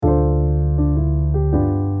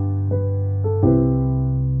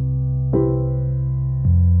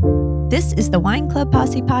This is the Wine Club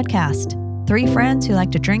Posse podcast, 3 friends who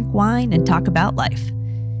like to drink wine and talk about life.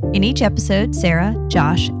 In each episode, Sarah,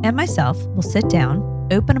 Josh, and myself will sit down,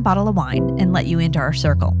 open a bottle of wine, and let you into our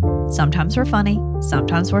circle. Sometimes we're funny,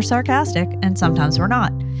 sometimes we're sarcastic, and sometimes we're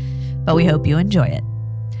not. But we hope you enjoy it.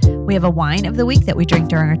 We have a wine of the week that we drink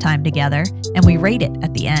during our time together, and we rate it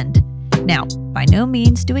at the end. Now, by no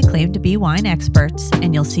means do we claim to be wine experts,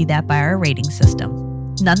 and you'll see that by our rating system.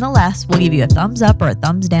 Nonetheless, we'll give you a thumbs up or a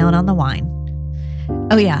thumbs down on the wine.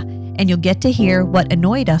 Oh yeah, and you'll get to hear what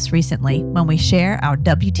annoyed us recently when we share our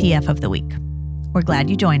WTF of the week. We're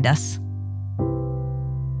glad you joined us.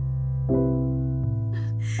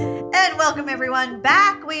 And welcome everyone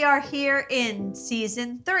back. We are here in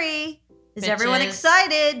season 3. Is everyone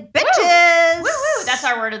excited? Bitches! Woo! Woo! That's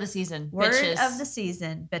our word of the season. Word bitches. of the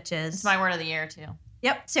season, bitches. It's my word of the year, too.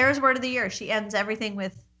 Yep, Sarah's word of the year. She ends everything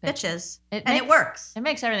with bitches. It works. It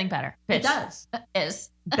makes everything better. Bitch. It does. Is.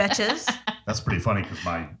 Bitches. That's pretty funny because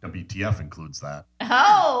my WTF includes that.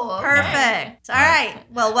 Oh, okay. Perfect. All right.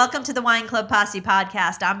 Well, welcome to the Wine Club Posse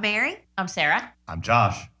podcast. I'm Mary. I'm Sarah. I'm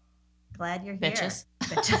Josh. Glad you're here. Bitches.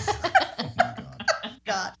 Bitches. Oh,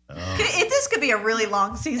 God. God. This could be a really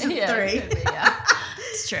long season 3. It could be, yeah.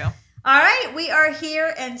 It's true. All right. We are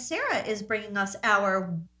here, and Sarah is bringing us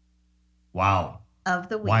our Wow. of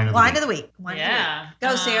the week. Wine of the Wine week. of the week. Wine Yeah. of the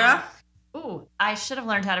week. Go, Sarah. Ooh, I should have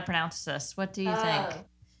learned how to pronounce this. What do you think?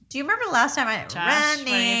 Do you remember last time I Josh, what do you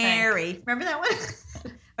think? Ranieri? Remember that one?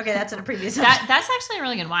 Okay, that's in a previous That's actually a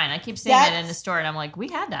really good wine. I keep seeing it in the store, and I'm like, we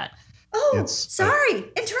had that. Oh, sorry.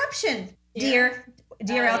 Interruption. Dear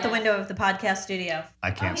out the yeah. window of the podcast studio. I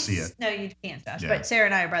can't see it. No, you can't, Josh. Yeah. But Sarah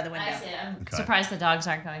and I are by the window. I see it. I'm Okay. surprised the dogs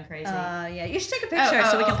aren't going crazy. Yeah, you should take a picture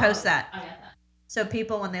so we can post that. I got that. So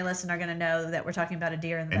people, when they listen, are going to know that we're talking about a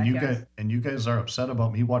deer in the And backyard. you guys are upset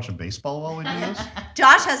about me watching baseball while we do this?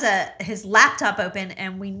 Josh has his laptop open,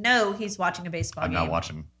 and we know he's watching a baseball I'm game. not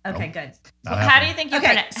watching. Okay, Nope, good. not How do happening. you think you Okay,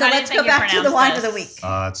 pronounce? so let's go back to the wine of the week.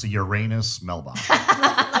 It's a Uranus Melba.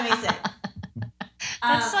 Let me see.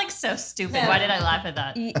 That's like so stupid. Why did I laugh at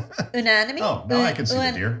that? Unanimity? Oh, now I can see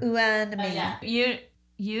the deer. Unanimity.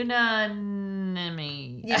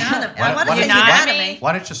 Unanimity. I want to say Unanimity. unanimity.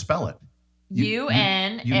 Why don't you spell it?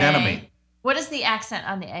 Unanimity. What does the accent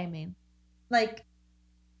on the A mean? Like,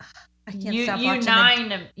 I can't stop watching.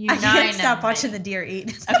 I can't stop watching the deer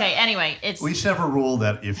eat. Okay. Anyway, it's We should have a rule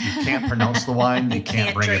that if you can't pronounce the wine, you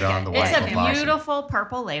can't bring drink it on it. the wine. it's Club a Posse. beautiful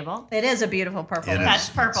purple label. It is a beautiful purple. It is. That's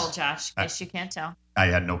purple, Josh. In case you can't tell. I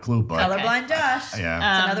had no clue, but Colorblind Josh.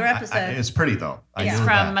 yeah. It's another episode. It's pretty though. I It's knew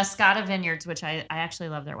from that. Muscata Vineyards, which I actually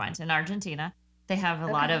love their wines in Argentina. They have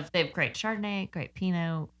they have great Chardonnay, great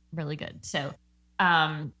Pinot, really good. So,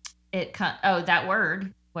 that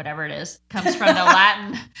word, whatever it is, comes from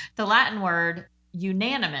the Latin word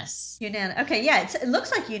unanimous. Okay, yeah, it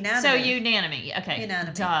looks like unanimous. So unanimity. Okay.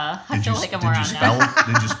 Unanimity. Duh. I feel like a moron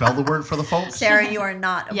Did you spell the word for the folks? Sarah, you are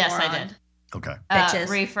not a Yes, moron. I did. Okay. Bitches.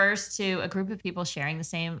 Refers to a group of people sharing the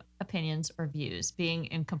same opinions or views, being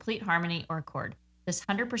in complete harmony or accord. This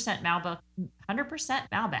 100%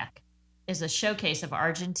 Malbec is a showcase of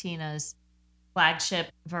Argentina's flagship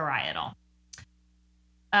varietal.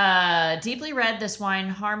 Deeply red, this wine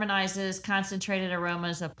harmonizes concentrated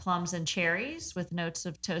aromas of plums and cherries with notes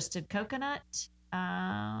of toasted coconut.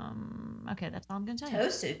 Okay, that's all I'm going to tell you.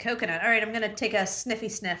 Toasted coconut. All right, I'm going to take a sniffy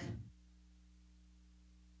sniff.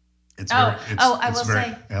 It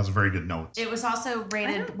has a very good notes. It was also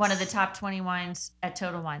rated one of the top 20 wines at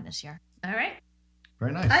Total Wine this year. All right.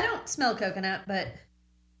 Very nice. I don't smell coconut, but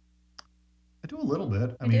I do a little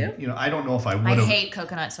bit. I You mean, do? I don't know if I would I have. hate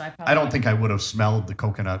coconut, so I probably I don't think I would have smelled the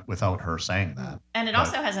coconut without her saying that. And it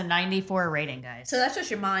also has a 94 rating, guys. so that's just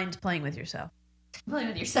your mind playing with yourself. playing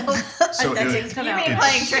with yourself. So that it- didn't come You out mean right.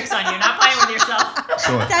 playing tricks on you, not playing with yourself.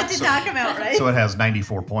 So That did not come out right. So it has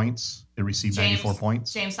 94 points. It received 94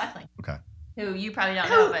 points. James Suckling, Okay. who you probably don't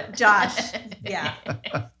know, but Josh. Yeah.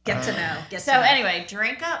 Get to know. So anyway,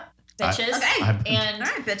 drink up, bitches. Okay. And All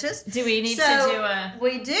right, bitches. do we need to So, do a?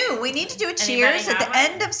 We do. We need to do a Anybody cheers. At have the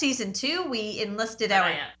one? end of season 2, we enlisted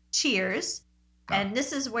our cheers. And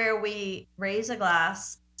this is where we raise a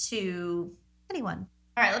glass to anyone.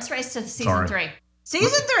 All right, let's race to season 3.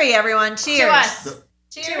 Season 3, everyone. Cheers. To us. The-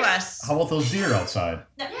 To us. How about those deer outside?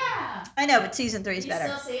 Yeah. I know, but season 3 is You better.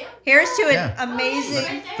 still see 'em? Here's to an Yeah. amazing.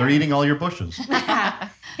 right there. They're eating all your bushes.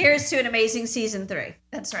 Here's to an amazing season 3.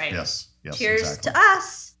 That's right. Yes. Yes. Cheers exactly. to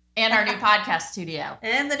us And our new podcast studio.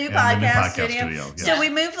 and the new And the podcast, new podcast studio. studio, So yes. we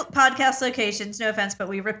moved podcast locations. No offense, but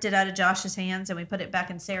we ripped it out of Josh's hands and we put it back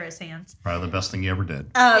in Sarah's hands. Probably the best thing you ever did.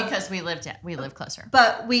 Because we live closer.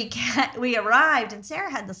 But we arrived and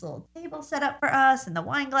Sarah had this little table set up for us and the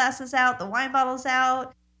wine glasses out, the wine bottles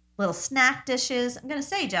out. little snack dishes. I'm going to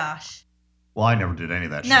say Josh. Well, I never did any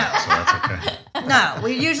of that No. shit, so that's okay. No,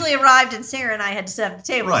 we usually arrived and Sarah and I had to set up the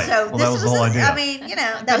table. Right. So Well, this that was the whole idea. I mean,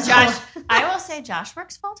 that But was Josh, I will say Josh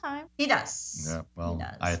works full time. He does. Yeah, well, He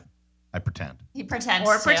does. I pretend. He pretends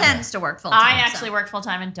Or to. pretends to work full time. I actually work full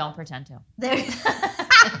time and don't pretend to. There,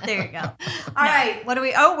 there you go. All right. What do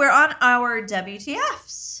we? Oh, we're on our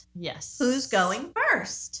WTFs. Yes. Who's going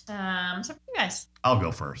first? So for you guys. I'll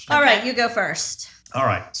go first. All right, you go first. All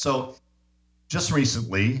right. So just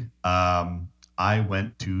recently, I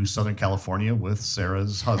went to Southern California with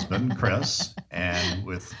Sarah's husband, Chris, and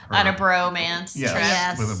with her. On a bromance Yes, trip.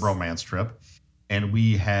 Yes. with a bromance trip. And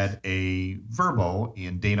we had a Verbo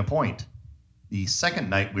in Dana Point. The second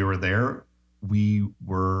night we were there, we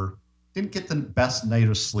didn't get the best night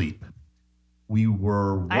of sleep. We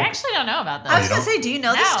were. I actually don't know about I was that. going to say, do you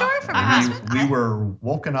know the No. story from your Uh-huh. husband? We were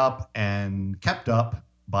woken up and kept up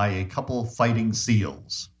by a couple fighting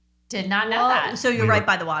seals. Did not know Whoa, that. So you're We right were-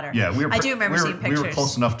 by the water. Yeah, we were. I do remember we were, seeing We were pictures.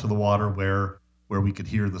 close enough to the water where we could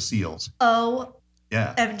hear the seals.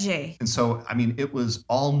 Yeah. OMG. And so, I mean, it was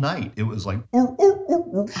all night. It was like. That's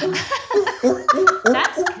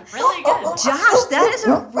really good. Josh, that is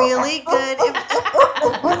a really good.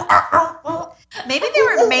 Maybe they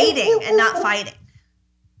were mating and not fighting.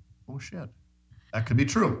 Oh shit, that could be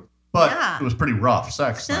true. But Yeah. it was pretty rough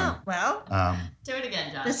sex. No, Then. well, Do it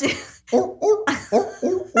again, Josh. this is,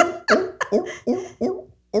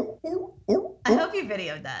 I hope you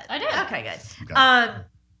videoed that. I did. Okay, good. Okay.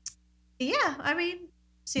 Yeah, I mean,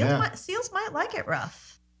 seals Yeah. seals might like it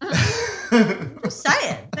rough. Just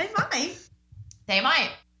saying, they might. They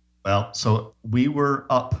might. Well, so we were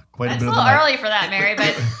up quite That's a a bit little of the night. early for that, Mary,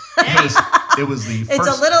 but It was the It's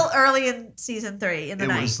first. a little early in season 3 in the It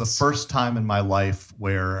night. was the first time in my life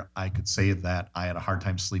where I could say that I had a hard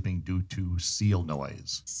time sleeping due to seal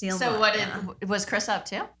noise. Seal so noise, what yeah. was Chris up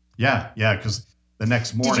to? Yeah, because the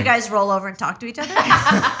next morning. Did you guys roll over and talk to each other?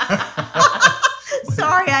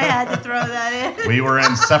 Sorry, I had to throw that in. We were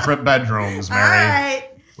in separate bedrooms, All Mary. right.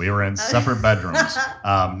 We were in separate bedrooms.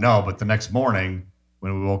 No, but the next morning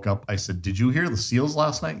when we woke up, I said, "Did you hear the seals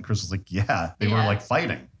last night?" And Chris was like, "Yeah, they were Yeah. like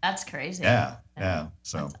fighting." That's crazy. Yeah.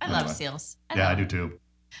 So I love anyway. seals. Yeah, I love do them. too.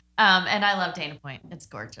 And I love Dana Point. It's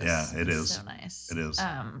gorgeous. Yeah, it It's is. so nice. It is. So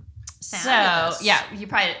Fabulous. yeah,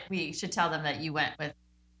 we should tell them that you went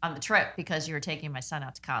on the trip because you were taking my son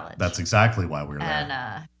out to college. That's exactly why we were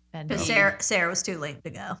there. and But he- Sarah was too late to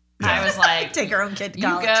go. I was like, Take her own kid to you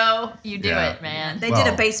college. go, you do Yeah. it, man. They did a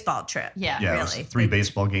Well, baseball trip. Yeah. Yeah, it was really. 3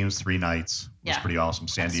 baseball games, 3 nights. It was Yeah. pretty awesome.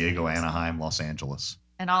 San That's Diego, awesome. Anaheim, Los Angeles.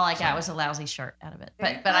 And all I got was a lousy shirt out of it.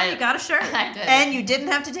 But Well, I you got a shirt. I did. And you didn't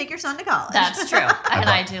have to take your son to college. That's true. And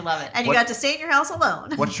I do love it. And you What- got to stay in your house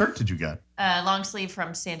alone. What shirt did you get? Long sleeve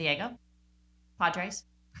from San Diego. Padres.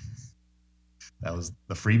 That was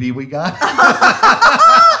the freebie we got.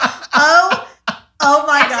 Oh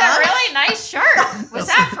my It's a God. really nice shirt. Was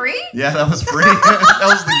that free? Yeah, that was free. That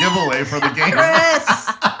was the giveaway for the game. Chris.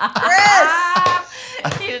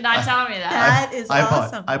 He did not tell me that. That is I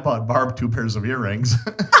awesome. bought Barb 2 pairs of earrings.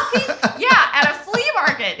 Yeah, at a flea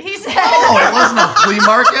market. He said. Oh, it wasn't a flea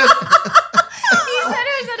market. He said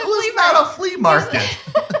it was at a It was flea not market. a flea market.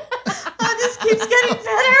 Oh, this keeps getting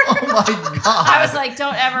better. Oh my god! I was like,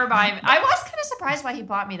 don't ever buy me. I was kind of surprised why he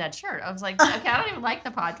bought me that shirt. I was like, okay, I don't even like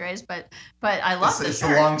the Padres, but I love it's the the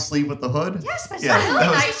shirt. long sleeve with the hood. Yes, but it's Yeah, a really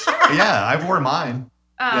that was- nice shirt. Yeah, I wore mine.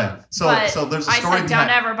 Yeah. but So there's a I story said, don't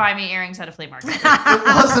behind. ever buy me earrings at a flea market. It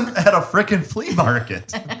wasn't at a freaking flea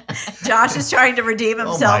market. Josh is trying to redeem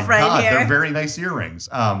Oh himself my right god, here. they're very nice earrings.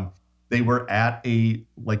 They were at a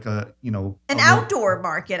An a- outdoor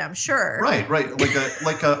market, I'm sure. Right, like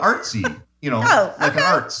a artsy, Oh, like okay.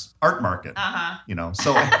 an art market.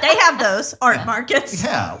 So They have those art markets.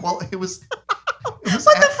 yeah, well, it was. What the fuck is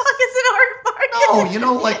an art market?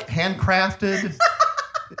 No, like handcrafted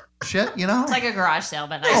shit, It's like a garage sale,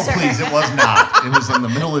 but Oh, nicer. please, it was not. It was in the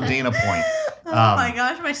middle of Dana Point. Oh my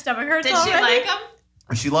gosh, my stomach hurts Did she already. like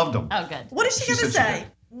them? She loved them. Oh, good. What is she She going to said she say?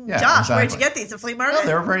 Yeah, Josh, where'd you exactly. get these? A flea market? Well,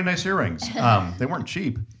 they were very nice earrings. They weren't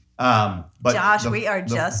cheap. But Josh, we are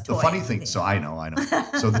just the funny toying thing. with So you. I know.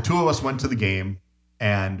 So the two of us went to the game,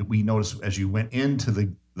 and we noticed as you went into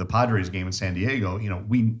the Padres game in San Diego,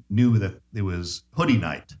 we knew that it was hoodie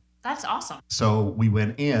night. That's awesome. So we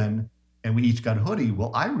went in, and we each got a hoodie.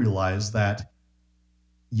 Well, I realized that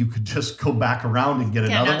you could just go back around and get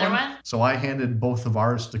another one. So I handed both of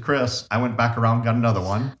ours to Chris. I went back around, got another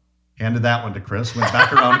one. Handed that one to Chris. Went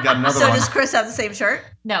back around and got another So one. does Chris have the same shirt?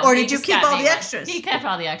 No. Or he did you just keep got all me the one. extras? He kept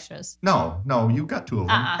all the extras. No, you got 2 of them.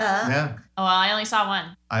 Yeah. Oh, well, I only saw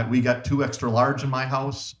one. We got 2 extra large in my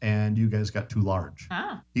house, and you guys got 2 large.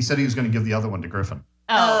 Oh. He said he was going to give the other one to Griffin.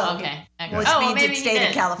 Oh, okay. Which means it stayed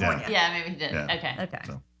in California. Yeah, maybe he did. Yeah. Okay.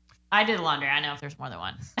 So. I did laundry. I know if there's more than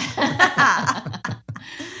one.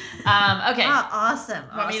 Okay. Oh, awesome.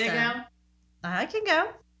 Want me to go? I can go.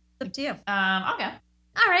 It's up to you. I'll go.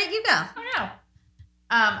 All right, you go.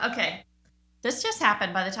 I'll go. Okay. This just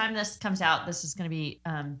happened. By the time this comes out, this is going to be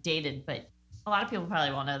dated, but a lot of people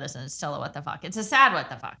probably won't know this, and it's still a what the fuck. It's a sad what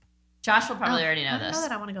the fuck. Josh will probably already know this. I this. know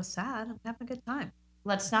that I want to go sad. I'm having a good time.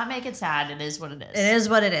 Let's not make it sad. It is what it is. It is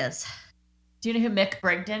what it is. Do you know who Mick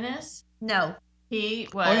Brigden is? No. He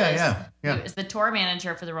was. Oh, yeah. He was the tour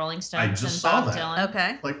manager for the Rolling Stones. I just and saw Bob that. Dylan.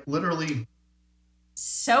 Okay. Like literally.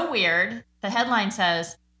 So weird. The headline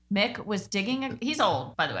says Mick was digging. He's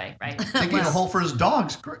old, by the way, right? Digging a hole for his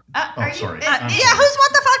dogs. Sorry. Yeah, whose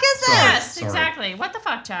what the fuck is this? Yes, Sorry. exactly. What the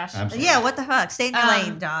fuck, Josh? Yeah, what the fuck? Stay in your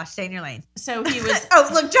lane, Josh. Stay in your lane. So he was. Oh,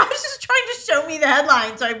 look, Josh is trying to show me the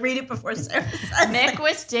headline, so I read it before Sarah says Mick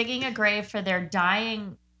was digging a grave for their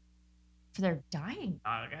dying dog.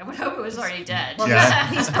 I would hope it was already dead. Well, Yeah.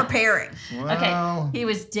 he's preparing. Well, Okay. He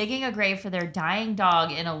was digging a grave for their dying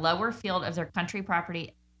dog in a lower field of their country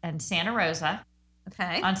property in Santa Rosa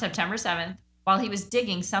Okay. on September 7th. While he was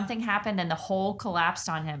digging, something happened and the hole collapsed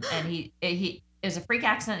on him. And it was a freak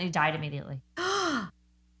accident and he died immediately.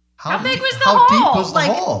 How big was the hole? How deep was the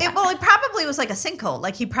hole? It probably was like a sinkhole.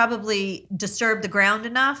 Like he probably disturbed the ground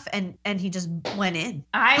enough and he just went in.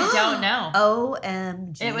 I don't know.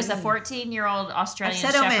 OMG. It was a 14-year-old Australian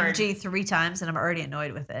I've said shepherd. OMG 3 times and I'm already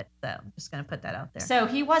annoyed with it. So I'm just going to put that out there. So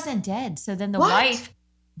he wasn't dead. So then the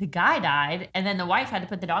guy died, and then the wife had to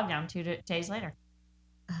put the dog down 2 days later.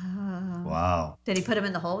 Wow. Did he put him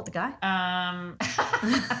in the hole with the guy?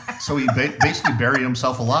 So he basically buried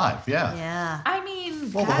himself alive. Yeah. Yeah. I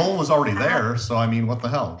mean, Well, the hole was already there, so I mean, what the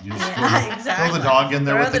hell? You just throw the dog in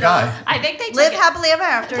there Throw with the the guy. dog. I think they Live happily ever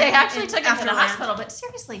after. They actually took him to the Afterland. hospital, but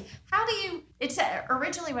seriously, how do you? It's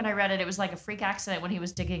originally when I read it, it was like a freak accident when he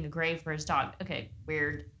was digging a grave for his dog. Okay,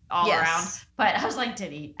 weird all around. But I was like,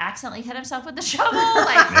 did he accidentally hit himself with the shovel?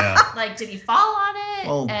 Like, did he fall on it?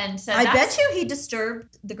 Well, and so I bet you he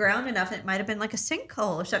disturbed the ground enough. It might have been like a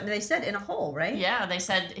sinkhole or something. They said in a hole, right? Yeah, they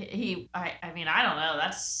said he. I mean, I don't know.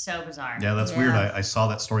 That's so bizarre. Yeah, that's weird. I saw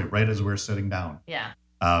that story right as we were sitting down. Yeah.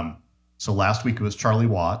 So last week it was Charlie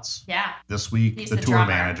Watts. Yeah. This week He's the the tour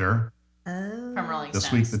drummer. manager. Oh. From Rolling This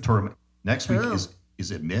Stones. week the tour. Next week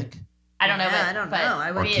is it Mick? I don't know. Yeah, But, I don't but know.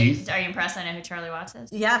 I Or Keith? Are you impressed? I know who Charlie Watts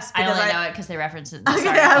is. Yes, I because only know it because they reference it. In this Okay,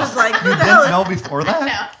 article. I was like, who You the hell didn't is... know before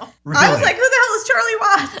that? No. Really? I was like, who the hell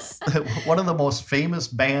is Charlie Watts? One of the most famous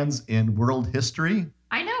bands in world history.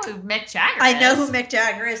 I know who Mick Jagger is. I know who Mick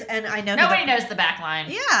Jagger is, and I know Nobody knows the back line.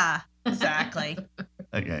 Yeah, exactly.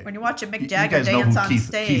 Okay. When you're watching Mick You Jagger guys know dance who on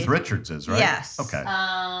stage. Keith Richards is, right? Yes. Okay.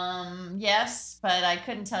 Yes, but I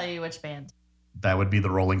couldn't tell you which band. That would be the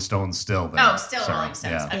Rolling Stones still. Then. Oh, still Sorry. Rolling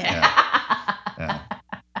Stones. Yeah. Okay. Yeah.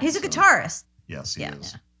 He's a So- guitarist. Yes, he Yeah.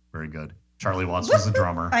 is. Very good. Charlie Watts was the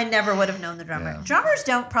drummer. I never would have known the drummer. Yeah. Drummers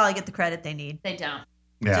don't probably get the credit they need. They don't.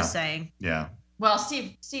 Yeah. Just saying. Yeah. Well,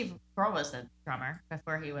 Steve Grohl was the drummer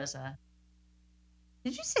before he was a.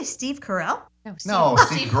 Did you say Steve Carell? No,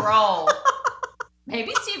 Steve Steve Grohl.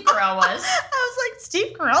 Maybe Steve Carell was. I was like,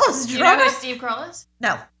 Steve Carell is a Do you drummer? know who Steve Grohl is?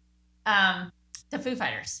 No. The Foo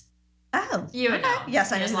Fighters. Oh. You would know.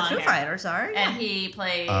 Yes, I He know has who the long Foo hair. Fighters are. Yeah. And he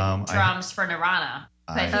played I- drums for Nirvana.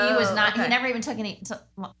 But he Oh, was not. okay. He never even took any.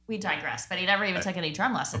 We digress. But he never even took any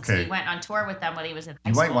drum lessons. Okay. He went on tour with them when he was in high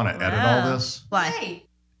You school. might want to edit Wow. all this. Why? Hey,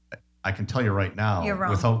 I can tell you right now, You're wrong.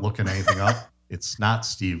 without looking anything up, it's not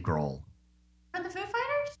Steve Grohl. from the Foo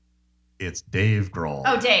Fighters? It's Dave Grohl.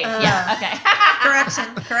 Oh, Dave. Yeah. Okay. Correction.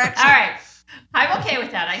 All right. I'm okay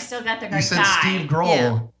with that. I still got the You right said guy. Steve Grohl.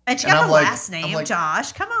 Yeah. And she And got I'm the like- last name, I'm like-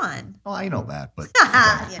 Josh. Come on. Oh, I know that, but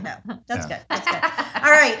You know. That's Yeah. good. That's good.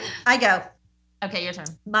 All right. I go. Okay, your turn.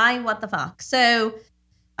 My what the fuck. So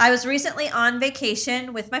I was recently on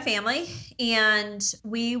vacation with my family and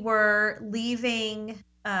we were leaving,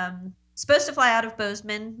 supposed to fly out of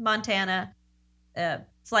Bozeman, Montana.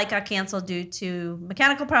 Flight got canceled due to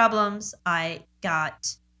mechanical problems. I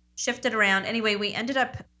got shifted around. Anyway, we ended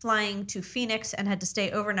up flying to Phoenix and had to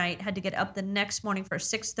stay overnight, had to get up the next morning for a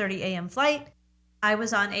 6:30 a.m. flight. I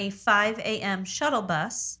was on a 5 a.m. shuttle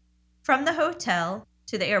bus from the hotel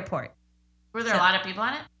to the airport. Were there a lot of people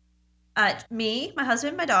on it? Me, my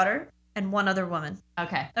husband, my daughter, and one other woman.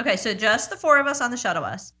 Okay. Okay, so just the 4 of us on the shuttle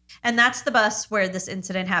bus. And that's the bus where this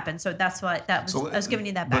incident happened. So that's what that was. So, I was giving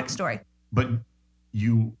you that but- backstory. but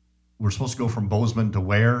you we're supposed to go from Bozeman to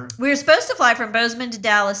where? We were supposed to fly from Bozeman to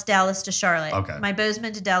Dallas, Dallas to Charlotte. Okay. My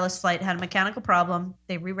Bozeman to Dallas flight had a mechanical problem.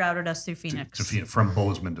 They rerouted us through Phoenix. From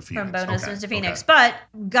Bozeman to Phoenix. From Bozeman to Phoenix. But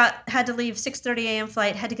had to leave 6:30 a.m.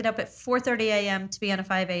 flight, had to get up at 4:30 a.m. to be on a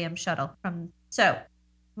 5 a.m. shuttle. So,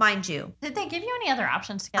 mind you. Did they give you any other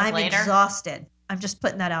options to get later? I'm exhausted. I'm just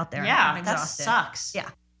putting that out there. Yeah, I'm exhausted. That sucks. Yeah.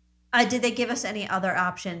 Did they give us any other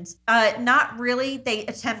options? Not really. They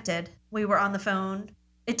attempted. We were on the phone.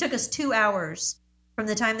 It took us 2 hours from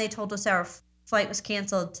the time they told us our flight was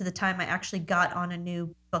canceled to the time I actually got on a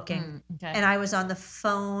new booking. Okay. And I was on the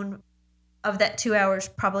phone of that 2 hours,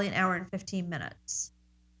 probably an hour and 15 minutes.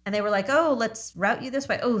 And they were like, oh, let's route you this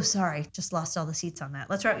way. Oh, sorry. Just lost all the seats on that.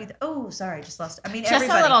 Let's route you. Oh, sorry. Just lost. I mean, just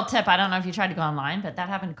a little tip. I don't know if you tried to go online, but that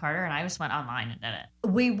happened to Carter and I just went online and did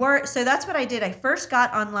it. So that's what I did. I first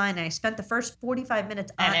got online and I spent the first 45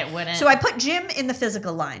 minutes on. And it wouldn't. So I put Jim in the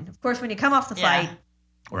physical line. Of course, when you come off the flight,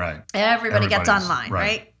 right, everybody gets online,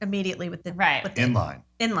 right? Immediately with the in line.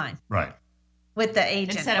 In line. Right. With the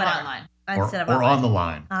agent. Instead of online. Or on the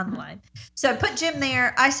line. On the line. So I put Jim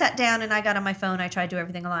there. I sat down and I got on my phone. I tried to do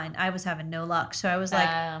everything online. I was having no luck. So I was like,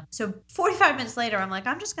 so 45 minutes later, I'm like,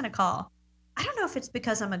 I'm just going to call. I don't know if it's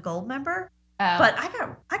because I'm a gold member, but I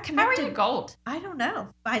connected. How are you gold? I don't know.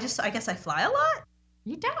 I guess I fly a lot.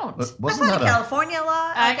 You don't. But I fly to California a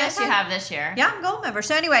lot. I guess you have this year. Yeah, I'm gold member.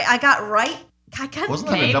 So anyway, I got right. Wasn't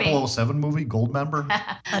that a 007 movie, Gold Member?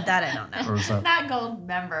 That I don't know. Or was that... Not gold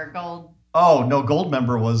member, gold. Oh no, Gold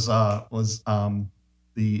Member was the.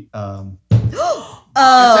 It's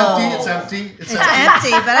empty. It's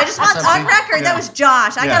empty. But I just want on record that was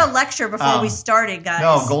Josh. I got a lecture before we started, guys.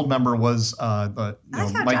 No, Gold Member was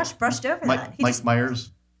Josh brushed over that. Mike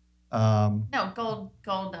Myers. No,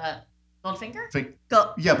 Goldfinger?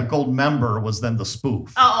 Yeah, but Gold Member was then the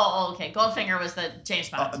spoof. Oh, okay. Goldfinger was the James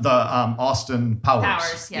Bond. The Austin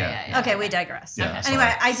Powers. Yeah. Okay, we digress. Yeah, okay.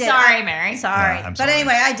 Anyway, I did. Sorry, Mary. Sorry. Yeah, but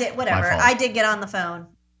anyway, I did. Whatever. I did get on the phone.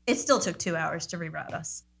 It still took 2 hours to reroute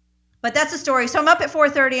us. But that's the story. So I'm up at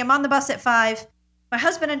 4:30. I'm on the bus at 5. My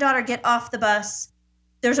husband and daughter get off the bus.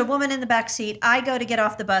 There's a woman in the back seat. I go to get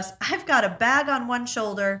off the bus. I've got a bag on one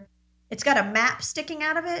shoulder. It's got a map sticking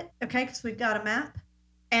out of it. Okay, because we've got a map.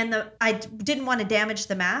 And I didn't want to damage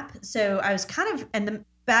the map. So I was and the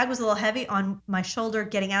bag was a little heavy on my shoulder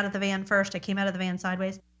getting out of the van first. I came out of the van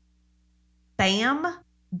sideways. Bam,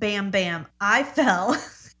 bam, bam. I fell.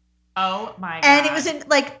 Oh my God. And it was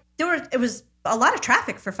it was a lot of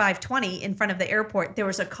traffic for 5:20 in front of the airport. There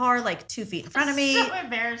was a car like 2 feet in front of me. So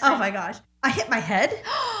embarrassing. Oh my gosh. I hit my head.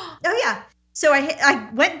 Oh yeah. So I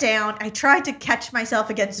went down. I tried to catch myself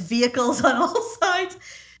against vehicles on all sides.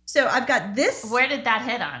 So I've got this. Where did that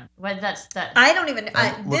hit on? I don't even.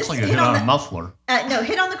 Looks like it hit on a muffler. No,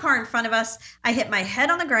 hit on the car in front of us. I hit my head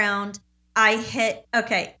on the ground.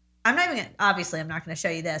 Okay, I'm not even. Obviously, I'm not going to show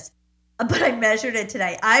you this, but I measured it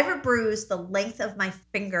today. I have a bruise the length of my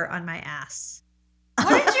finger on my ass.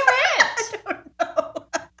 What did you hit? I don't know.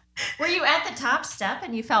 Were you at the top step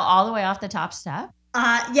and you fell all the way off the top step?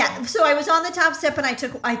 Yeah. So I was on the top step and I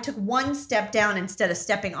took one step down instead of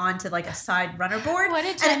stepping onto like a side runner board. What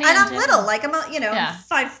did and I'm little, like I'm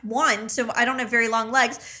 5'1", so I don't have very long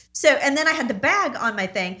legs. So and then I had the bag on my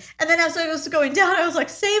thing, and then as I was going down, I was like,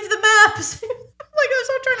 "Save the map!" Like I was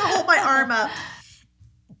trying to hold my arm up.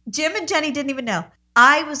 Jim and Jenny didn't even know.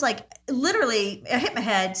 I was like, literally, I hit my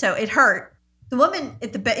head, so it hurt. The woman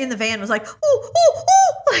in the van was like, "Oh!"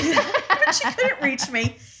 Like that, but she couldn't reach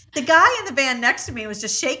me. The guy in the van next to me was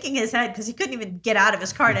just shaking his head because he couldn't even get out of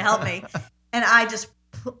his car to help me. And I just,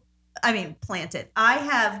 planted. I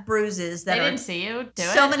have bruises that they didn't see you do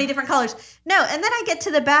so many different colors. No, and then I get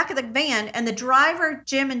to the back of the van and the driver,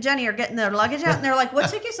 Jim and Jenny, are getting their luggage out and they're like, "What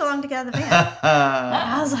took you so long to get out of the van?"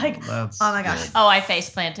 I was like, "Oh my gosh." Oh, I face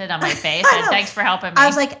planted on my face. And thanks for helping me. I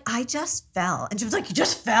was like, "I just fell." And Jim was like, "You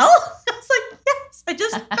just fell?" I was like, "Yes, I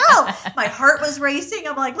just fell." My heart was racing.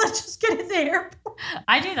 I'm like, "Let's just get in the airport."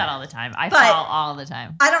 I do that all the time. I fall all the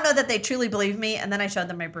time. I don't know that they truly believe me. And then I showed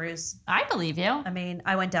them my bruise. I believe you.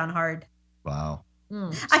 I went down hard. Wow.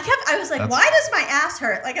 I was like, why does my ass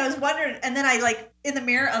hurt? Like I was wondering, and then in the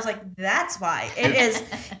mirror, I was like, that's why.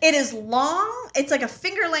 It is long. It's like a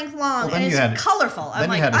finger length long, and it's colorful. I'm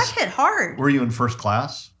like, I hit hard. Were you in first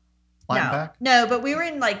class? Back? No, but we were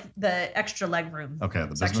in like the extra leg room. Okay,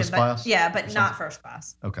 the section, business class? Yeah, but not first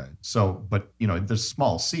class. Okay. So, but there's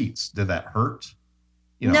small seats. Did that hurt?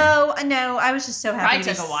 No, I was just so happy.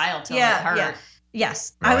 Probably took a while till it hurt. Yeah.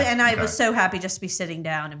 Yes. Right. I was so happy just to be sitting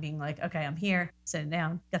down and being like, okay, I'm here, sitting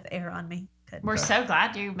down, got the air on me. Good. We're so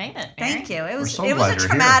glad you made it, Mary. Thank you. It was so a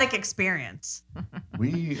traumatic experience.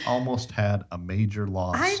 We almost had a major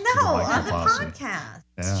loss. I to the know, Michael on the Posse. podcast.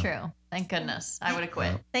 It's true. Thank goodness. I would have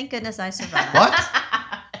quit. Thank goodness I survived. What?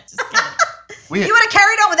 Just kidding. You would have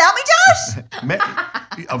carried on without me,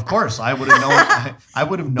 Josh? Of course, I would have known. I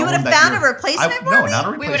would have known. You would have that found a you're- replacement for No, me? not a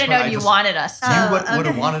replacement. We would have known you wanted us to. You would okay.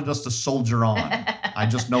 have wanted us to soldier on. I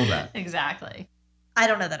just know that. Exactly. I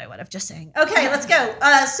don't know that I would have, just saying. Okay, let's go.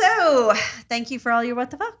 So, thank you for all your what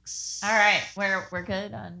the fucks. All right. We're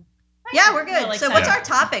good on. Yeah, we're good. Really So, what's Yeah. our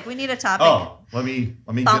topic? We need a topic. Oh, let me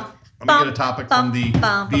get a topic from the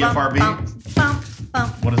BFRB.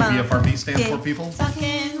 What does BFRB stand for, people?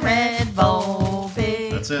 Fucking Red Bull,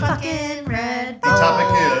 big. That's it. Fucking Red The Bull.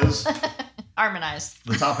 topic is Harmonized.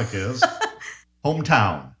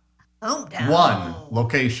 hometown. Hometown. 1,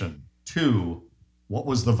 location. 2, what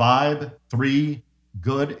was the vibe? 3,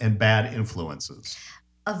 good and bad influences.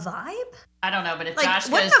 A vibe? I don't know, but if Like, Josh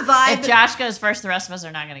wouldn't goes, a vibe- if Josh goes first, the rest of us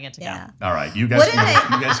are not going to get to Yeah. All right, you guys. Wouldn't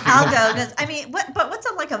Can, it? you guys can I'll go. go. 'Cause, I mean, but what's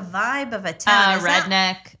like a vibe of a go. town? Is that-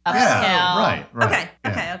 Redneck, upscale. Yeah, right. Okay,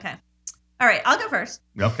 yeah. okay. All right, I'll go first.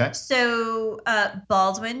 Okay. So,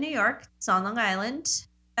 Baldwin, New York. It's on Long Island.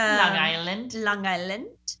 Long Island. Long Island.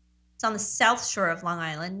 It's on the south shore of Long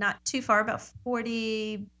Island, not too far, about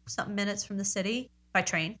 40-something minutes from the city by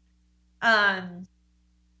train.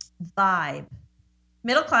 Vibe.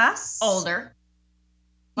 Middle class. Older.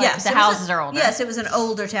 Like, Yes. the it was houses a- are older. Yes, it was an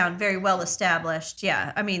older town, very well established.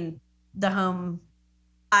 Yeah. I mean, the home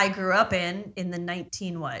I grew up in the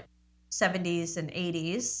 70s and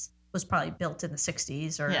 80s was probably built in the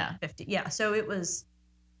 60s or Yeah. 50s. Yeah. So it was,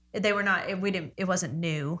 they were not, it wasn't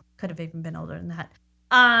new. Could have even been older than that.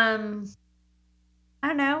 I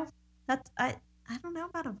don't know. I don't know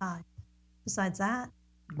about a vibe besides that.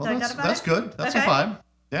 Well, Did I that's, got about that's it? good. That's Okay. a vibe.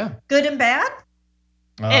 Yeah. Good and bad?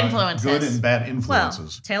 Influences. Good and bad Well,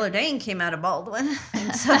 influences. Taylor Dane came out of Baldwin.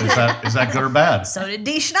 And so, is that good or bad? so did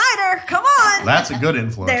Dee Schneider. Come on. That's a good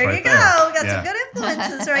influence There right you go. there. Got Yeah. some good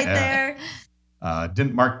influences right Yeah. there.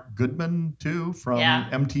 Didn't Mark Goodman too from Yeah.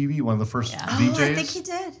 MTV, one of the first Yeah. VJs? Oh, I think he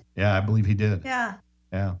did. Yeah, I believe he did. Yeah,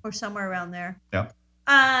 Yeah. or somewhere around there. Yep.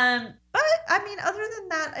 But I mean, other than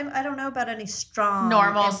that, I don't know about any strong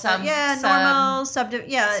Normal normal kind of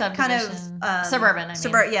subdivision. Suburban, I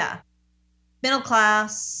mean. yeah, middle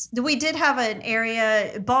class. We did have an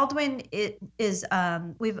area. Baldwin is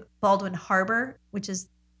we've Baldwin Harbor, which is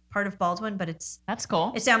part of Baldwin, but it's That's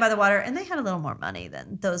cool. down by the water, and they had a little more money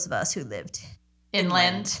than those of us who lived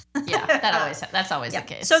Inland. Yeah, that's always the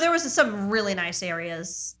case. So there was some really nice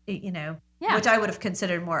areas, Yeah. which I would have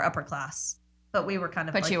considered more upper class, but we were kind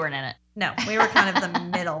of. But like, you weren't in it. No, we were kind of the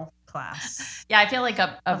middle class. Yeah, I feel like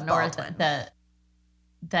up Of north, Baldwin.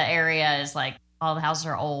 the area is like all the houses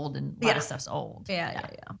are old and a lot of stuff's old. Yeah.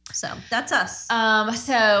 So that's us.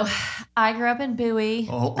 So I grew up in Bowie.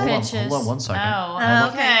 Hold bitches. on 1 second. Oh,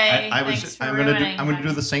 okay. Thanks for I'm ruining gonna do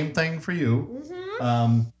my- the same thing for you.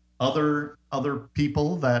 Mhm. Other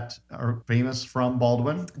people that are famous from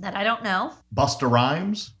Baldwin. That I don't know. Busta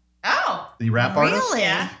Rhymes, Oh, the rap artist. Really?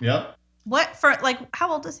 Yeah. Yep. What for? Like,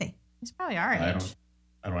 how old is he? he's probably our I age.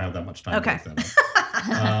 don't have that much time Okay. to look that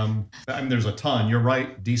up. I mean, there's a ton. You're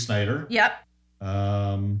right, Dee Snider. Yep.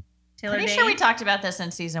 Um, Taylor Pretty Dane. sure we talked about this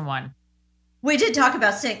in season 1. We did talk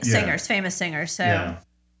about singers, famous singers. So yeah.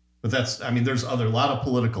 But there's a lot of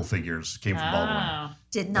political figures came from Baldwin. Oh.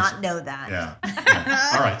 did not know that.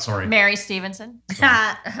 Yeah. All right, sorry. Mary Stevenson.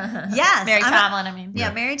 Yes. Mary I'm a- Tomlin, I mean. Yeah,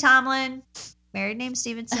 Yeah. Mary Tomlin, married name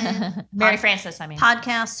Stevenson, Mary Frances, I mean.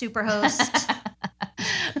 podcast super host.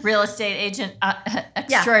 Real estate agent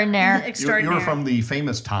extraordinaire. You Extraordinary. were from the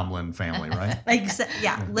famous Tomlin family, right?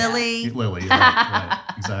 Yeah, Lily. Lily, right,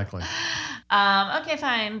 exactly. Okay,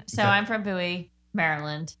 fine. So Okay. I'm from Bowie,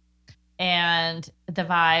 Maryland. And the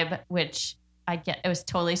vibe, which I get, it was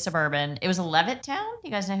totally suburban. It was a Levittown.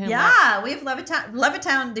 You guys know who Yeah, we have Levittown.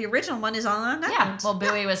 Levittown, the original one is on Long Island. Yeah. Well,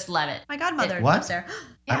 Bowie was Levitt. My godmother What? lives there.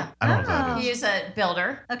 Yeah. I don't know what that Oh. is. He was a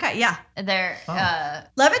builder. Okay, yeah. There. Oh.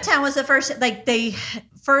 Levittown was the first, they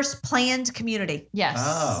first planned community. Yes.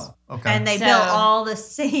 Oh, okay. And they So- built all the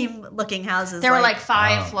same looking houses. There were like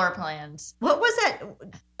 5 Oh. floor plans. What was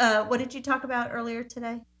that? What did you talk about earlier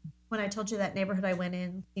today? When I told you that neighborhood I went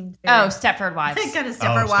in seemed very Oh, Stepford Wives. kind of Oh,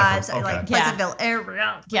 Stepford Wives, Stepford, like okay. Pleasantville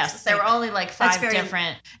area. Yes, there were only like That's 5 very-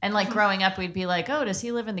 different. And like growing up, we'd be like, "Oh, does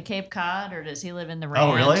he live in the Cape Cod or does he live in the ranch?"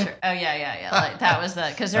 Oh, really? Or- oh, yeah. Like that was the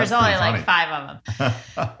because there's That's only pretty like 5 of them.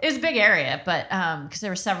 It was a big area, but because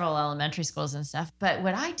there were several elementary schools and stuff. But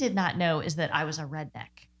what I did not know is that I was a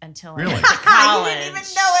redneck. until Really? I went to college. You didn't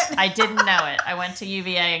even know it. I didn't know it. I went to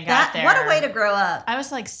UVA and got there. What a way to grow up. I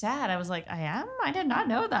was like sad. I was like, I did not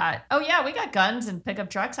know that. Oh yeah, we got guns and pickup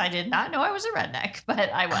trucks. I did not know I was a redneck,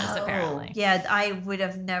 but I was apparently. Yeah, I would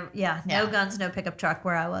have never. Yeah, no guns, no pickup truck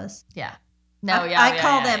where I was. Yeah. No, I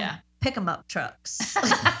call them pick 'em up trucks.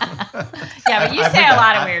 Yeah, but you say a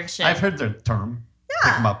lot of weird shit. I've heard the term.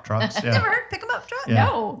 Pick 'em up trucks. Yeah. Never heard pick 'em up truck? Yeah.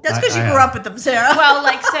 No. That's because you grew up with them, Sarah. Well,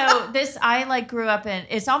 like, so this, I like grew up in,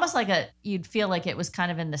 it's almost like you'd feel like it was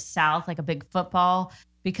kind of in the South, like a big football,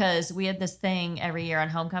 because we had this thing every year on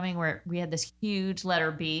homecoming where we had this huge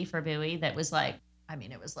letter B for Bowie that was like, I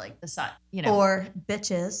mean, it was like the size, or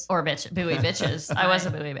bitches. Or Bowie bitches. I was a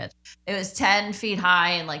Bowie bitch. It was 10 feet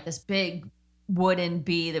high and like this big wooden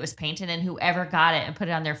bee that was painted, and whoever got it and put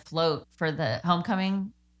it on their float for the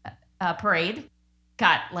homecoming parade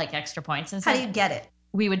got like extra points. And how do you get it?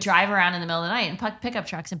 We would drive around in the middle of the night and pickup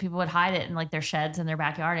trucks, and people would hide it in like their sheds in their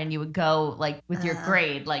backyard, and you would go like with your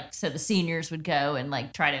grade, like, so the seniors would go and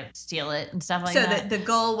like try to steal it and stuff like that. So the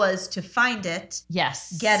goal was to find it,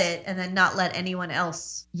 yes, get it, and then not let anyone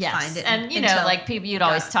else find it. And like people, you'd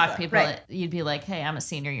always talk people. Right. You'd be like, "Hey, I'm a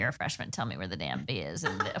senior, you're a freshman. Tell me where the damn bee is."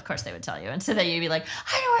 And of course they would tell you, and so then you'd be like,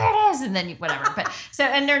 "I know where it is," and then whatever. But so,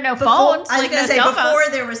 and there are no phones. I was like gonna say before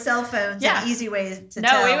phones. There were cell phones and easy ways to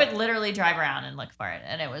tell. No, we would literally drive around and look for it,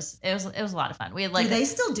 and it was a lot of fun. We had like, do they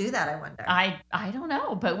still do that? I wonder. I don't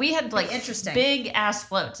know, but we had like interesting big ass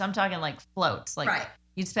floats. I'm talking like floats. Like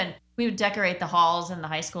we would decorate the halls in the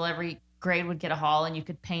high school. Every grade would get a hall, and you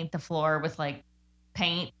could paint the floor with like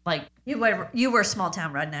paint. Like you were small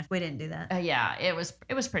town redneck. We didn't do that. Yeah, it was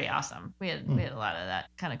pretty awesome. We had a lot of that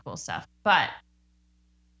kind of cool stuff, but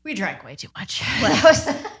we drank way too much.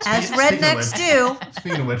 As rednecks do.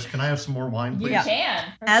 Speaking of which, can I have some more wine, please? You can.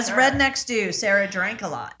 As rednecks do. Sarah drank a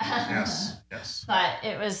lot. Yes. But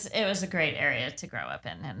it was a great area to grow up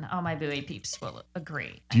in, and all my Bowie peeps will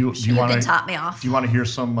agree. Do you want to top me off? Do you want to hear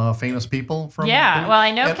some famous people from? Yeah. Bowie? Well, I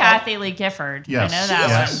know Kathy Lee Gifford. Yes. I know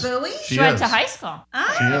that one. Bowie? She went to high school.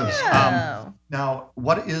 Oh. She is. Now,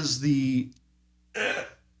 what is the?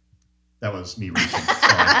 That was me reaching.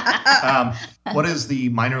 Sorry. What is the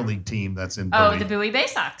minor league team that's in Bowie? Oh, the Bowie Bay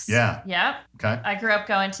Sox. Yeah. Yep. Okay. I grew up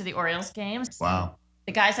going to the Orioles games. Wow.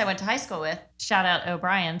 The guys I went to high school with, shout out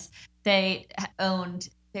O'Brien's, they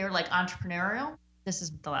were like entrepreneurial. This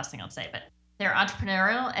is the last thing I'll say, but they're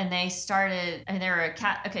entrepreneurial, and they started, and they were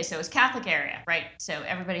so it was Catholic area, right? So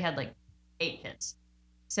everybody had like 8 kids.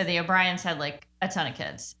 So the O'Briens had like a ton of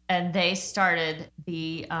kids, and they started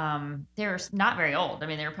they were not very old. I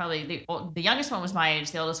mean, they were probably the youngest one was my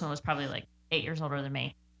age. The oldest one was probably like 8 years older than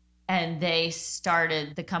me. And they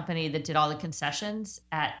started the company that did all the concessions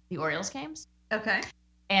at the Orioles games. Okay.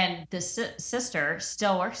 And the sister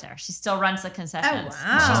still works there. She still runs the concessions. Oh,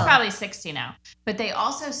 wow. She's probably 60 now. But they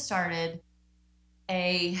also started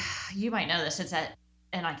you might know this,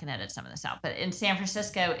 and I can edit some of this out, but in San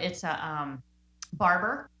Francisco, it's a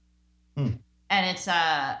barber. And it's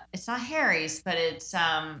not Harry's, but it's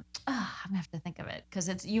I'm gonna have to think of it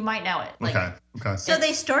because you might know it. Like, okay. So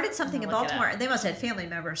they started something in Baltimore. They must have had family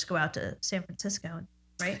members go out to San Francisco,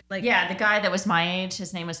 right? Like, yeah, the guy that was my age,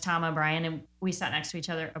 his name was Tom O'Brien, and we sat next to each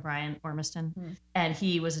other, O'Brien Ormiston, and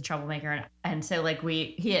he was a troublemaker, and so like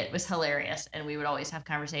it was hilarious, and we would always have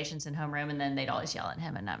conversations in homeroom, and then they'd always yell at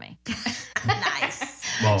him and not me. Nice.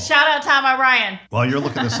 Well, shout out Tom O'Brien. While you're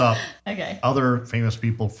looking this up, okay. Other famous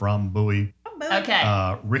people from Bowie.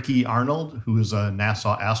 Okay. Ricky Arnold, who is a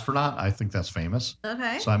NASA astronaut. I think that's famous.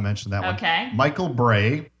 Okay. So I mentioned that one. Okay. Michael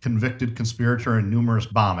Bray, convicted conspirator in numerous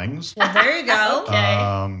bombings. Well, there you go.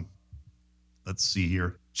 Okay. Let's see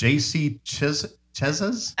here. J.C.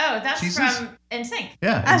 Chezes? Oh, that's from NSYNC.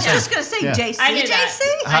 Yeah. I was just going to say JC. I knew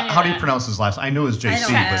JC? How do you pronounce his last? I knew it was JC.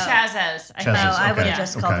 Chazos. I would have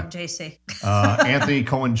just called him JC. Anthony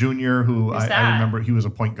Cohen Jr., who I remember, he was a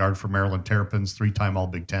point guard for Maryland Terrapins, 3-time All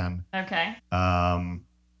Big Ten. Okay. And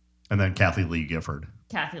then Kathy Lee Gifford.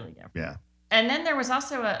 Yeah. And then there was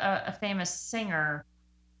also a famous singer.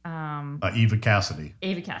 Eva Cassidy.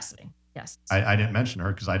 Yes. I didn't mention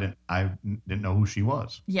her because I didn't know who she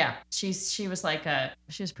was. Yeah, she was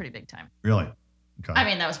pretty big time. Really? Okay. I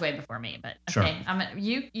mean, that was way before me, but okay. Sure.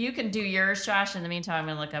 You can do yours, Josh. In the meantime, I'm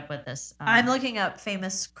gonna look up what this. I'm looking up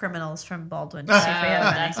famous criminals from Baldwin. To see if we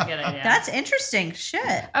have that's a good idea. That's interesting.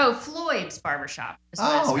 Shit. Oh, Floyd's Barbershop.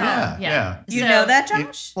 Oh yeah. You know that,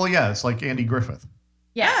 Josh? Yeah, it's like Andy Griffith.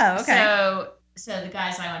 Yeah. Oh, okay. So the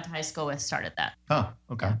guys I went to high school with started that. Oh,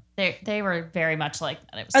 okay. They were very much like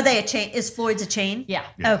that. Are they a chain? Is Floyd's a chain? Yeah.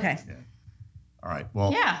 Okay. All right.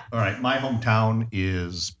 Well, yeah. All right. My hometown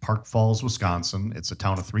is Park Falls, Wisconsin. It's a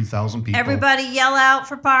town of 3,000 people. Everybody yell out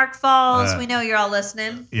for Park Falls. We know you're all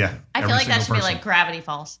listening. Yeah. I feel like that should be like Gravity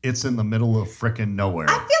Falls. It's in the middle of frickin' nowhere.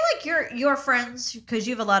 I feel like your friends, because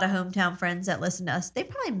you have a lot of hometown friends that listen to us, they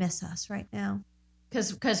probably miss us right now.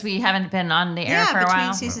 Because we haven't been on the air for a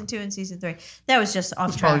while. Between season 2 and season 3. That was just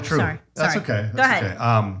off track. Probably true. Sorry. That's okay. Go ahead.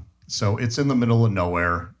 Okay. So it's in the middle of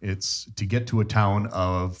nowhere. It's to get to a town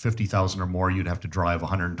of 50,000 or more, you'd have to drive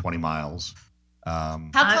 120 miles. How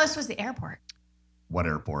close was the airport? What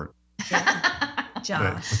airport?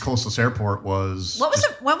 Josh. The closest airport was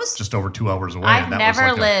what was just over 2 hours away. I've and that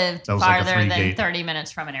never was lived like farther than 30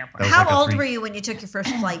 minutes from an airport. How old were you when you took your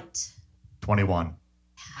first flight? 21.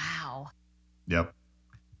 Wow. Yep.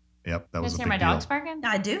 That was a big deal. You hear my dogs barking?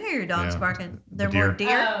 I do hear your dogs barking. They're deer. more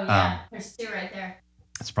deer. Oh, yeah. There's two right there.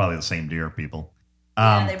 It's probably the same deer, people.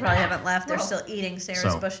 Yeah, they probably haven't left. They're still eating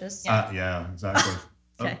Sarah's bushes. Yeah, exactly.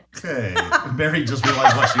 Okay. Mary just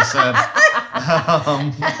realized what she said.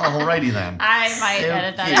 Alrighty then. I might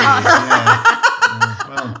edit that out.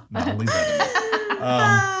 Well, no, leave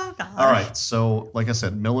that in. All right. So, like I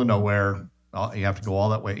said, middle of nowhere. You have to go all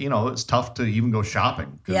that way. It's tough to even go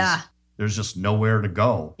shopping. Yeah. There's just nowhere to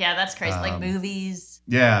go. Yeah, that's crazy. Like movies.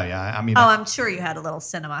 Yeah. I mean. I'm sure you had a little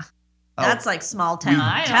cinema. That's like small town.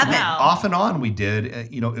 I don't know. Off and on we did.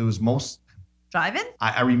 It was most. Drive-in?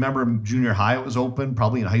 I remember junior high it was open.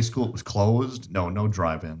 Probably in high school it was closed. No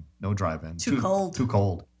drive-in. No drive-in. Too cold. Too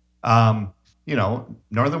cold.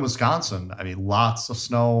 Northern Wisconsin, I mean, lots of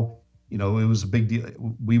snow. It was a big deal.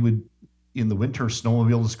 We would, in the winter,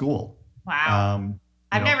 snowmobile to school. Wow.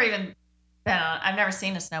 I've never even I've never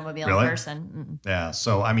seen a snowmobile in person. Mm-mm. Yeah.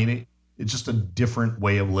 So, I mean, it's just a different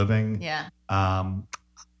way of living. Yeah.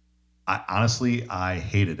 I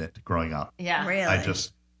hated it growing up. Yeah. Really?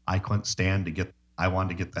 I couldn't stand I wanted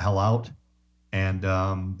to get the hell out. And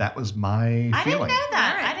that was my feeling. I didn't know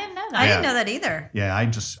that. Right. I didn't know that. I didn't know that either. Yeah,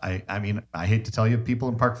 I mean, I hate to tell you people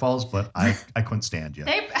in Park Falls, but I couldn't stand you.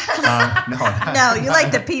 No, you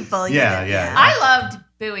like the people. Yeah. I loved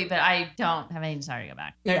Bowie, but I don't have any desire to go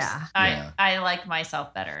back. Yeah. I like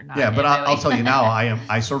myself better. But I'll tell you now,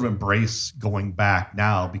 I sort of embrace going back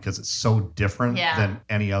now because it's so different than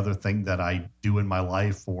any other thing that I do in my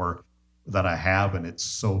life or that I have, and it's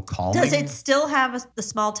so calming. Does it still have the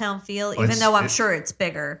small town feel, even though I'm sure it's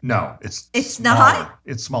bigger? No, it's smaller. Not.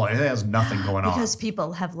 It's smaller. It has nothing going on because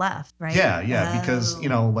people have left, right? Yeah, because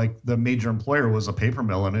like the major employer was a paper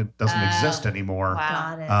mill, and it doesn't exist anymore.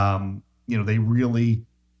 Wow. Got it.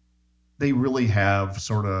 They really have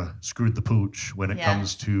sort of screwed the pooch when it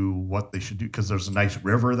comes to what they should do, because there's a nice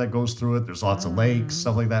river that goes through it. There's lots of lakes,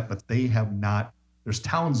 stuff like that, but they have not. There's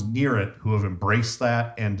towns near it who have embraced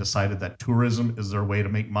that and decided that tourism is their way to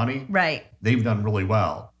make money. Right. They've done really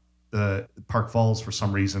well. The Park Falls, for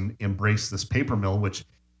some reason, embraced this paper mill, which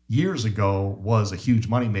years ago was a huge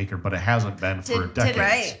moneymaker, but it hasn't been for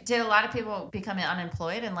decades. Did a lot of people become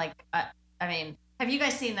unemployed? And have you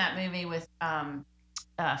guys seen that movie with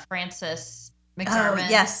Frances McDormand? Oh,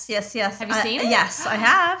 yes. Have you seen it? Yes, I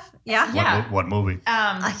have. Yeah. What movie?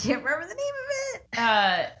 I can't remember the name of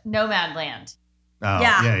it. Nomadland. Oh,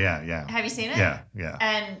 yeah. Have you seen it? Yeah.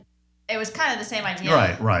 And it was kind of the same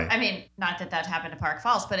idea. Right. I mean, not that happened to Park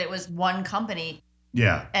Falls, but it was one company.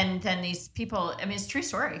 Yeah. And then these people, I mean, it's a true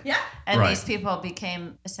story. Yeah. And these people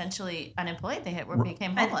became essentially unemployed. They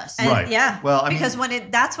became homeless. And, yeah. Well, because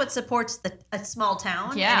that's what supports a small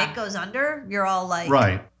town and it goes under, you're all like.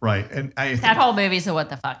 Right. And I think that whole movie's a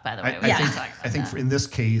what the fuck, by the way. I think in this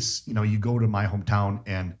case, you go to my hometown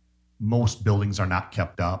and most buildings are not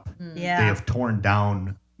kept up. Yeah. They have torn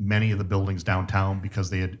down many of the buildings downtown because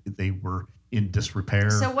they were in disrepair.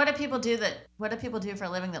 So what do people do for a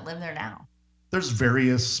living that live there now? There's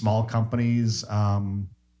various small companies.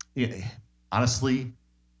 Honestly,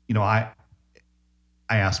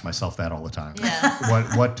 I ask myself that all the time.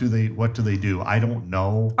 Yeah. What do they do? I don't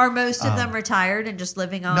know. Are most of them retired and just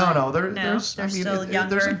living on? No. There's still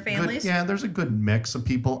younger families. There's a good mix of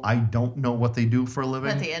people. I don't know what they do for a living.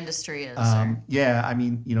 What the industry is. Yeah, I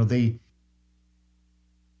mean,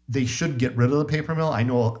 they should get rid of the paper mill. I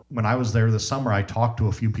know when I was there this summer, I talked to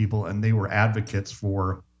a few people, and they were advocates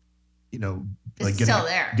for, like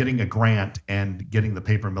getting a grant and getting the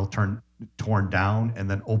paper mill torn down and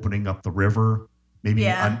then opening up the river. Maybe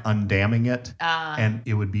undamming it, and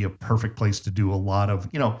it would be a perfect place to do a lot of,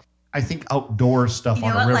 I think outdoor stuff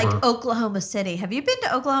on the river. Like Oklahoma City. Have you been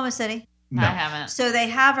to Oklahoma City? No. I haven't. So they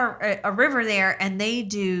have a river there, and they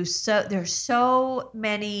do there's so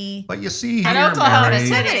many. But you see here, and Oklahoma Mary,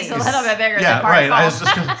 City is a little bit bigger yeah, than Park right. I Falls. was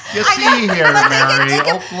just gonna, you see here, Mary,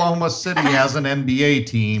 Oklahoma City has an NBA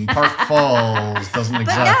team. Park Falls doesn't But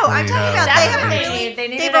exactly. no, I'm talking about have they an have a NBA really, They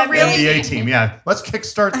need they an have a really, NBA team. Yeah, let's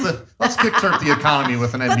kickstart the economy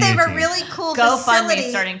with an NBA but they team. have a really cool GoFundMe facility,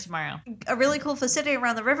 starting tomorrow. a really cool facility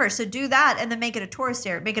around the river. So do that, and then make it a tourist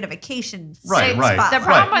area, make it a vacation Right, right. spot. The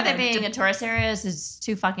problem Right. with it being a tourist area is it's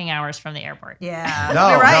 2 fucking hours from the airport. Yeah, No,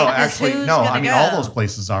 you're right, no, 'cause actually, who's no. gonna I mean, go? all those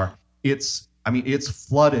places are. It's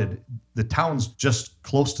flooded. The town's just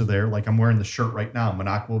close to there. Like I'm wearing the shirt right now,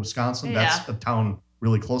 Minocqua, Wisconsin. That's a town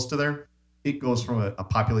really close to there. It goes from a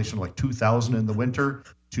population of like 2,000 in the winter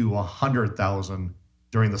to 100,000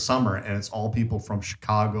 during the summer, and it's all people from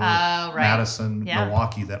Chicago, Madison,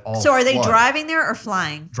 Milwaukee that all. So are they flood. driving there or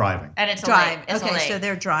flying? Driving. And it's a Drive. lake. It's a Okay, lake. so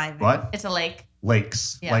they're driving. What? It's a lake.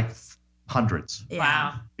 Lakes, Yeah. like hundreds. Yeah.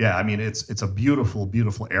 Wow. Yeah, I mean it's a beautiful,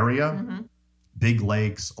 beautiful area. Mm-hmm. Big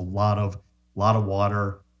lakes, a lot of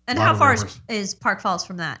water. And lot how of far rivers. is Park Falls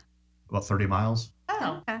from that? About 30 miles.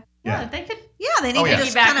 Oh. Okay. Yeah, Yeah. they could. Yeah, they need Oh, to yeah.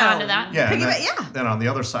 just Piggyback kind of onto that. Yeah, and Yeah. Then on the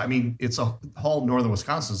other side, I mean, it's all northern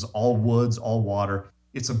Wisconsin is all woods, all water.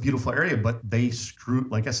 It's a beautiful area, but they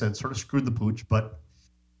like I said, sort of screwed the pooch. But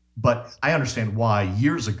I understand why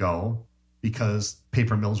years ago, because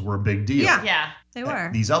paper mills were a big deal. Yeah. Yeah. They were.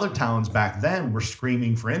 These other towns back then were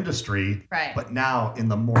screaming for industry, Right. but now in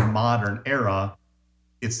the more modern era,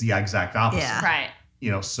 it's the exact opposite. Yeah. Right.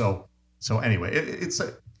 You know, so anyway,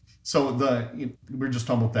 we're just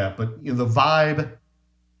talking about that, but the vibe,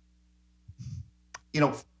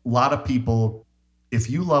 a lot of people, if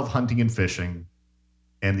you love hunting and fishing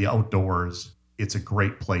and the outdoors, it's a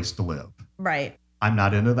great place to live. Right. I'm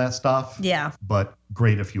not into that stuff. Yeah. But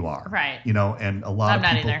great if you are. Right. And a lot I'm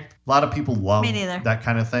not of people, either. a lot of people love Me neither. that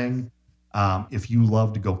kind of thing. If you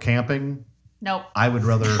love to go camping, Nope. I would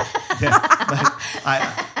rather. Yeah,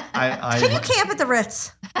 Can you camp at the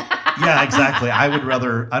Ritz? yeah, exactly. I'd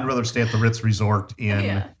rather stay at the Ritz Resort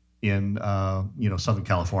in Southern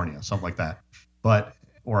California, something like that.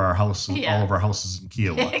 Or our house, all of our houses in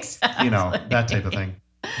Kiowa, Exactly. that type of thing.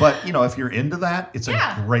 But if you're into that, it's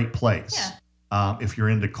a great place. Yeah. If you're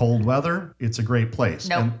into cold weather, it's a great place.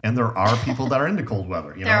 Nope. And there are people that are into cold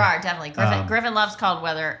weather. There are definitely. Griffin loves cold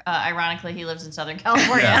weather. Ironically, he lives in Southern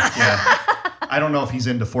California. Yeah. I don't know if he's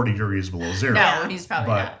into 40 degrees below zero. No, he's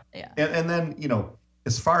probably not. Yeah. And then,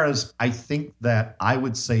 as far as I think that I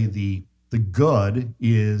would say the good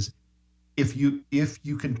is if you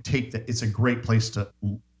can take that, it's a great place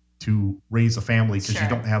to raise a family because you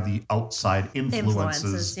don't have the outside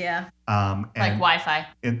influences. Yeah. Like Wi-Fi.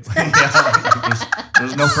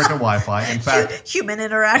 There's no freaking Wi-Fi. In fact, human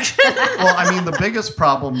interaction. well, I mean, the biggest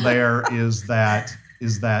problem there is that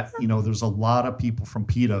there's a lot of people from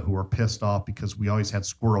PETA who are pissed off because we always had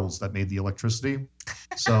squirrels that made the electricity.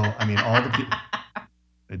 So, I mean, all the people,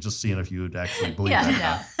 just seeing if you would actually believe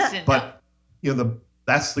that. No. But,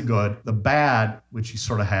 that's the good. The bad, which you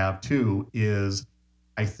sort of have too, is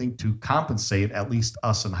I think to compensate, at least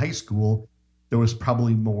us in high school, there was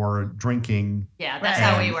probably more drinking. Yeah, that's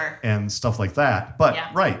how we were. And stuff like that. But,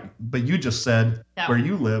 but you just said where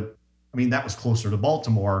you live, I mean, that was closer to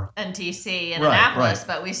Baltimore. And DC and Annapolis,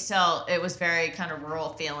 but it was very kind of rural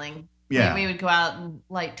feeling. Yeah. We would go out and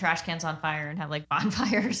light trash cans on fire and have like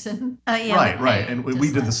bonfires and. Right. And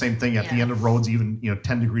we did the same thing at the end of roads, even,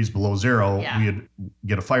 10 degrees below zero, we'd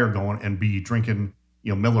get a fire going and be drinking,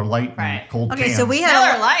 Miller Lite and cold cans. Okay, so we had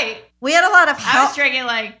Miller Lite. We had a lot of. I was drinking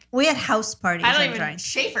we had house parties. I don't even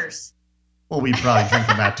Schaefer's. Well, we probably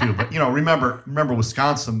drinking that too, but remember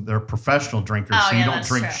Wisconsin, they're professional drinkers, so you don't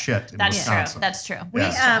drink shit in Wisconsin. That's true. We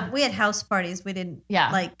had house parties. We didn't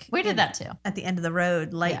we did that too. At the end of the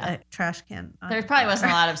road, light a trash can. There probably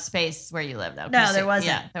wasn't a lot of space where you live though. No, there wasn't.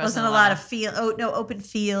 Yeah, there wasn't a lot of field. Oh no, open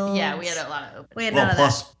fields. Yeah, we had a lot of open. We had none of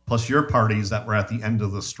that. Plus your parties that were at the end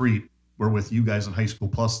of the street were with you guys in high school,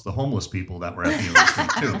 plus the homeless people that were at the end of the street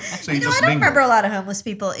too. So you just I don't remember a lot of homeless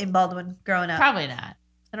people in Baldwin growing up. Probably not.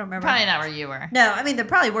 I don't remember. Probably not where you were. No, I mean there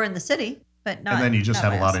probably were in the city, but not. And then you just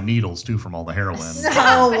had a lot of needles too from all the heroin.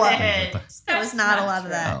 No, there was not a lot of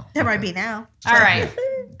that. Oh, there might be now. All right.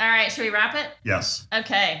 Should we wrap it? Yes.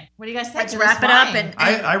 Okay. What do you guys think? Let's wrap it up. And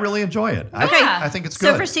I really enjoy it. Okay. I think it's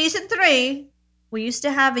good. So for season 3, We used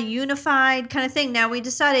to have a unified kind of thing. Now we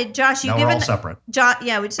decided, Josh, Now we're all separate. We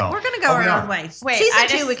decided we're going to go our own way. Wait,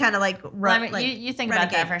 season 2, we kind of like you think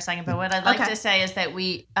about that for a second. But what I'd like to say is that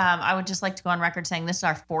I would just like to go on record saying this is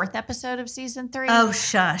our 4th episode of season 3. Oh,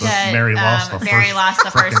 shush! Mary lost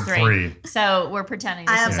the first 3. So we're pretending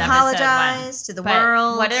this is apologize to the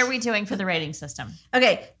world. What are we doing for the rating system?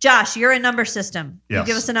 Okay, Josh, you're a number system. Yes. You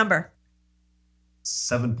give us a number.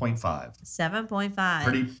 7.5.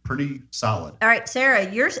 7.5. Pretty solid. All right,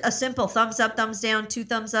 Sarah, you're a simple thumbs up, thumbs down, 2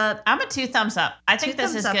 thumbs up. I'm a 2 thumbs up. I think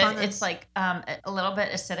this is good. It's like a little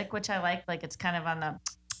bit acidic, which I like. Like it's kind of on the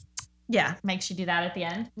makes you do that at the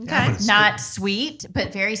end. Okay, yeah, not sweet,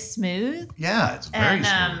 but very smooth. Yeah, it's very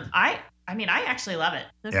smooth. I actually love it.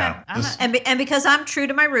 Okay. Yeah, and because I'm true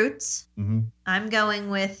to my roots, I'm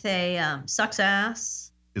going with a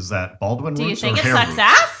sucks-ass. Is that Baldwin Do roots you think or it hair sucks roots?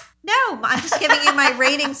 ass? No, I'm just giving you my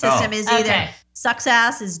rating system is either sucks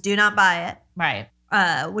ass is do not buy it. Right.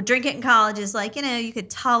 Would drink it in college is like, you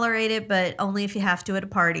could tolerate it, but only if you have to at a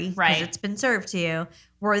party. Right. Because it's been served to you.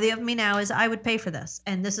 Worthy of me now is I would pay for this.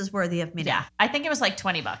 And this is worthy of me now. Yeah. I think it was like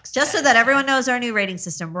 $20. Just so that everyone knows our new rating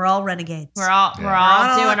system. We're all renegades. We're all doing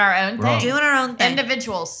our own thing. Doing our own thing.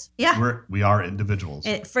 Individuals. Yeah. We are individuals.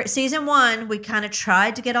 For season 1, we kind of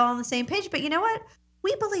tried to get all on the same page, but you know what?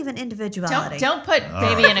 We believe in individuality. Don't put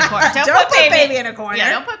baby in a corner. Don't put baby in a corner. Yeah,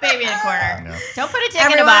 don't put baby in a corner. No. Don't put a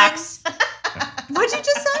dick in a box. What'd you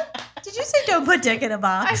just say? Did you say don't put dick in a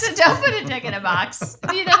box? I said don't put a dick in a box.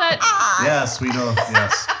 You know that? Yes, we know.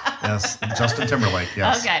 Yes. Justin Timberlake,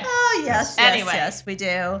 yes. Okay. Oh, yes. Anyway. Yes, we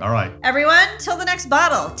do. All right. Everyone, till the next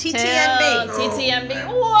bottle. TTNB. TTNB.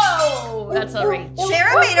 Whoa. That's a reach.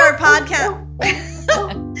 Sarah made our podcast.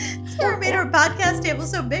 Sarah made our podcast table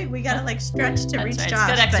so big we gotta like stretch to reach Josh. It's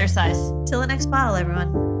good exercise. Till the next bottle,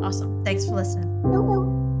 everyone. Awesome. Thanks for listening.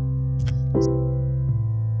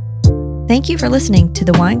 Thank you for listening to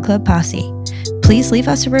the Wine Club Posse. Please leave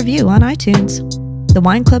us a review on iTunes. The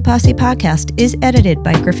Wine Club Posse podcast is edited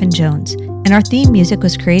by Griffin Jones, and our theme music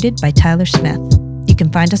was created by Tyler Smith. You can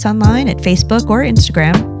find us online at Facebook or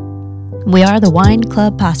Instagram. We are the Wine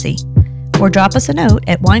Club Posse. Or drop us a note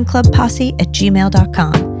at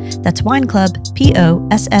wineclubposse@gmail.com. That's wineclub,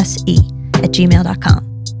 POSSE, @gmail.com.